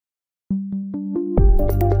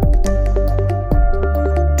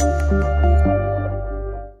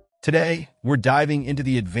Today, we're diving into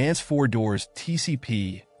the Advanced 4 Doors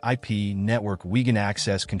TCP IP Network WeGAN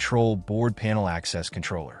Access Control Board Panel Access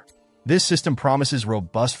Controller. This system promises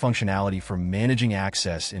robust functionality for managing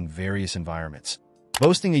access in various environments,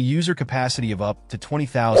 boasting a user capacity of up to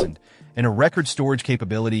 20,000 and a record storage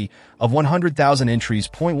capability of 100,000 entries.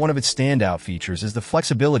 One of its standout features is the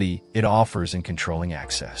flexibility it offers in controlling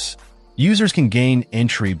access. Users can gain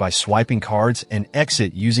entry by swiping cards and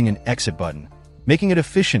exit using an exit button, making it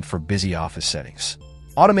efficient for busy office settings.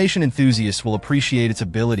 Automation enthusiasts will appreciate its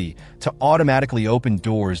ability to automatically open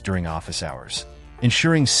doors during office hours,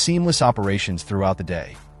 ensuring seamless operations throughout the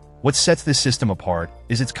day. What sets this system apart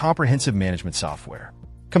is its comprehensive management software.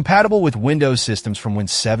 Compatible with Windows systems from Win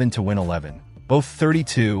 7 to Win 11, both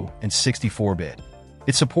 32 and 64-bit.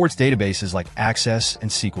 It supports databases like Access and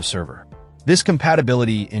SQL Server. This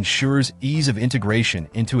compatibility ensures ease of integration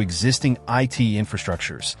into existing IT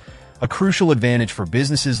infrastructures, a crucial advantage for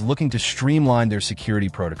businesses looking to streamline their security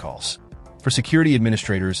protocols. For security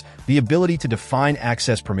administrators, the ability to define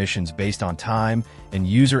access permissions based on time and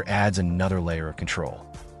user adds another layer of control.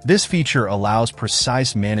 This feature allows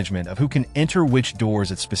precise management of who can enter which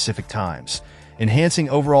doors at specific times, enhancing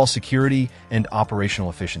overall security and operational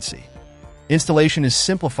efficiency. Installation is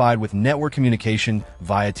simplified with network communication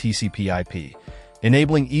via TCP/IP,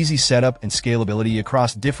 enabling easy setup and scalability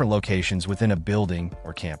across different locations within a building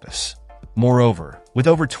or campus. Moreover, with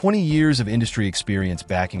over 20 years of industry experience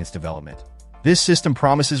backing its development, this system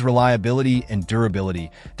promises reliability and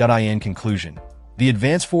durability. In conclusion, the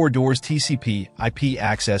Advanced 4 Doors TCP/IP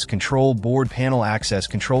Access Control Board Panel Access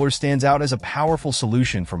Controller stands out as a powerful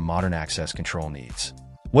solution for modern access control needs.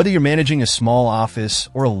 Whether you're managing a small office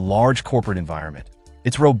or a large corporate environment,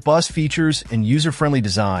 its robust features and user-friendly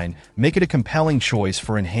design make it a compelling choice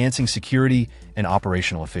for enhancing security and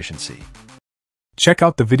operational efficiency. Check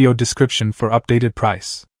out the video description for updated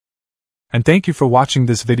price. And thank you for watching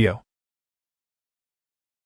this video.